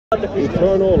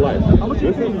Eternal life.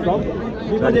 This is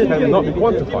something that cannot be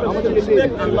quantified.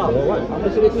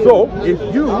 So, if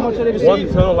you want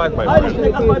eternal life, my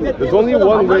friend, there's only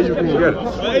one way you can get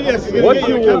it. What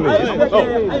you will need.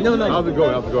 Oh, how's it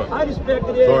going? How's it going?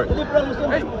 Sorry.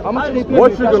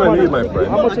 What you're going to need, my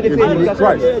friend, is Jesus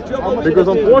Christ. Because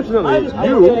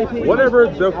unfortunately, whatever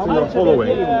doctrine you're following,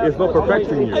 is not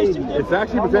perfecting you. It's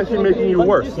actually potentially making you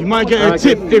worse. You might get a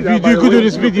tip if you do good in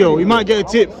this video. You might get a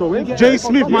tip. Jay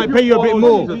Smith might pay you a bit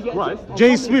more.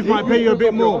 Jay Smith might pay you a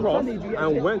bit more.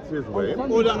 And went his way.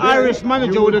 Or the Irish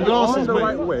manager with the glasses, the mate.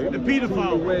 right way, The paedophile.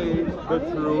 the way, the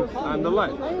truth, and the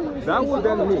life. That would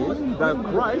then mean that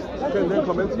Christ can then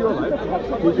come into your life.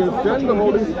 He can send the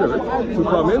Holy Spirit to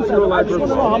come into your life as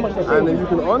well, and then you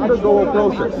can undergo a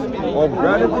process of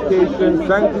gratification,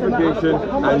 sanctification,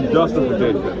 and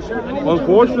justification.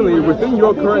 Unfortunately, within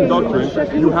your current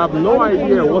doctrine, you have no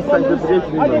idea what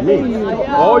sanctification even means.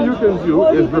 All you can do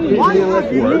is repeat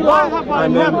meaningless words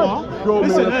and then show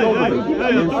meaningless totally.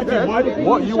 Instead,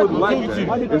 what you would like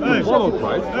then is to follow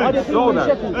Christ so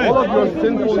that all of your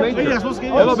sinful nature,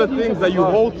 all of the things that you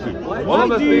hold to, all of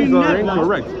the things that are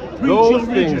incorrect, those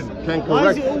things can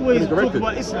correct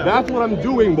it. That's what I'm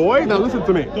doing, boy. Now listen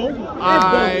to me.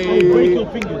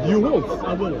 You won't.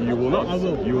 You will not.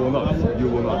 You will not. You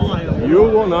will not. You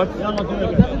will not.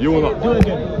 You will not. Do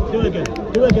it again.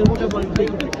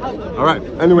 All right.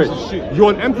 Anyway, you're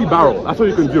an empty barrel. That's what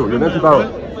you can do. You're an empty barrel.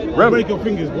 Break your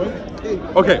fingers, boy.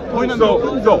 Okay, so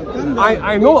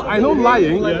I know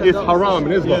lying is haram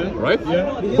in Islam, right?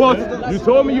 Yeah. But you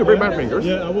told me you break my fingers.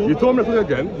 Yeah, I will. You told me to click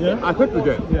again. Yeah. I clicked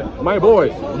again. Yeah. My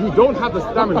boy, you don't have the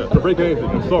stamina to break anything.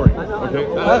 I'm sorry. Okay.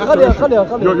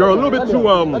 You're a little bit too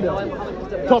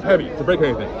top heavy to break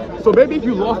anything. So maybe if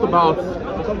you lost about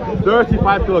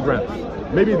 35 kilograms,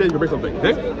 maybe then you can break something.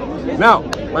 Okay. Now,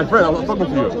 my friend, I was talking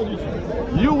to you.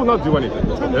 You will not do anything,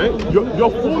 okay?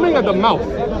 You're foaming at the mouth.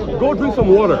 Go drink some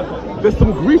water. There's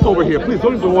some grease over here. Please,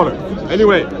 don't drink some water.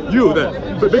 Anyway, you there,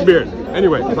 big beard.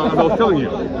 Anyway, as I was telling you,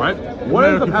 right? What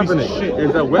ends up happening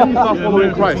is that when you start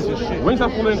following Christ,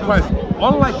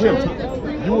 unlike him,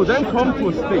 you will then come to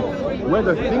a state where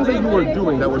the things that you were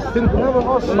doing that were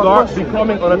sinful start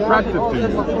becoming unattractive to you,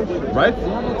 right?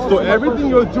 So everything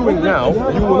you're doing now,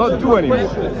 you will not do anymore.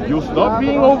 You'll stop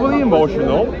being overly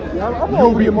emotional.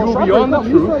 You'll be on the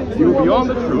truth. You'll be on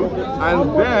the truth,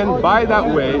 and then by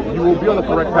that way, you will be on the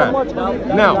correct path.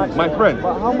 Now, my friend,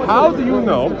 how do you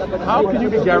know? How can you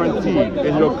be guaranteed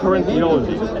in your current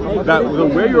theology that the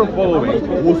way you're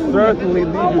following will certainly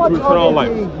lead you to eternal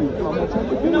life?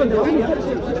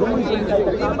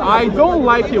 I don't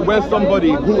like it when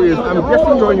somebody who is, I'm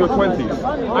guessing you're in your 20s,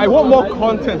 I want more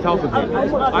content out of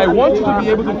you. I want you to be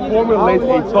able to formulate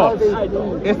a thought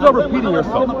instead of repeating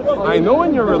yourself. I know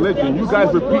in your religion you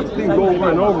guys repeat things over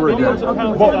and over again,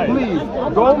 but please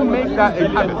don't make that a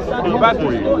habit. It's bad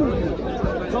for you.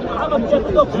 Do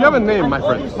you have a name, my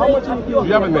friend? Do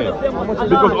you have a name?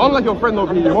 Because unlike your friend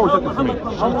over here, you've always said this to me.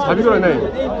 Have you got a name?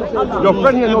 Your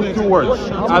friend here knows 2 words.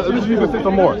 At least you can say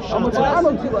some more.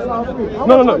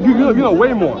 No. You know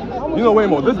way more. You know way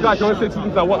more. This guy can only say 2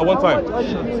 things at one time.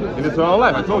 In this eternal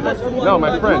life, I told you. Now,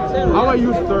 my friend, how are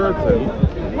you certain?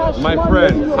 My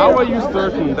friend, how are you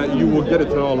certain that you will get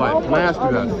eternal life? Can I ask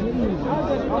you that?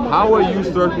 How are you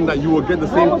certain that you will get the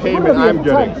same payment I'm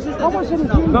getting?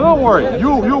 No, don't worry.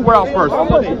 You wear out first.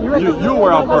 You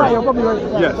wear out first.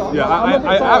 Yes, yeah.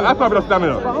 I probably have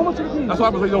stamina. That's why I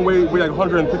was like, you don't weigh like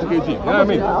 150 kg. You know what I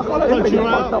mean?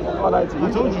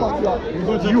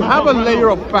 You have a layer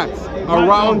of fat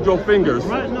around your fingers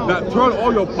that turn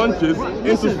all your punches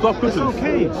into soft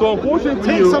cushions. So unfortunately,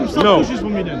 take some soft cushions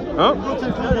from me then. Huh?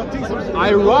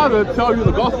 I rather tell you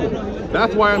the gospel.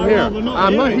 That's why I'm here.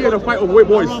 I'm not here to fight with white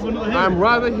boys. I'm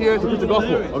rather here to preach the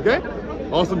gospel. Okay?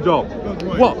 Awesome job.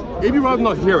 Well, if you rather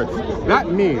not hear it, that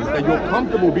means that you're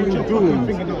comfortable being doomed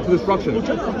to destruction.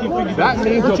 That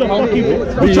means you're comfortable being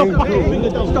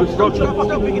doomed to destruction.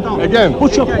 Again,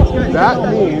 that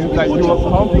means that you are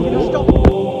comfortable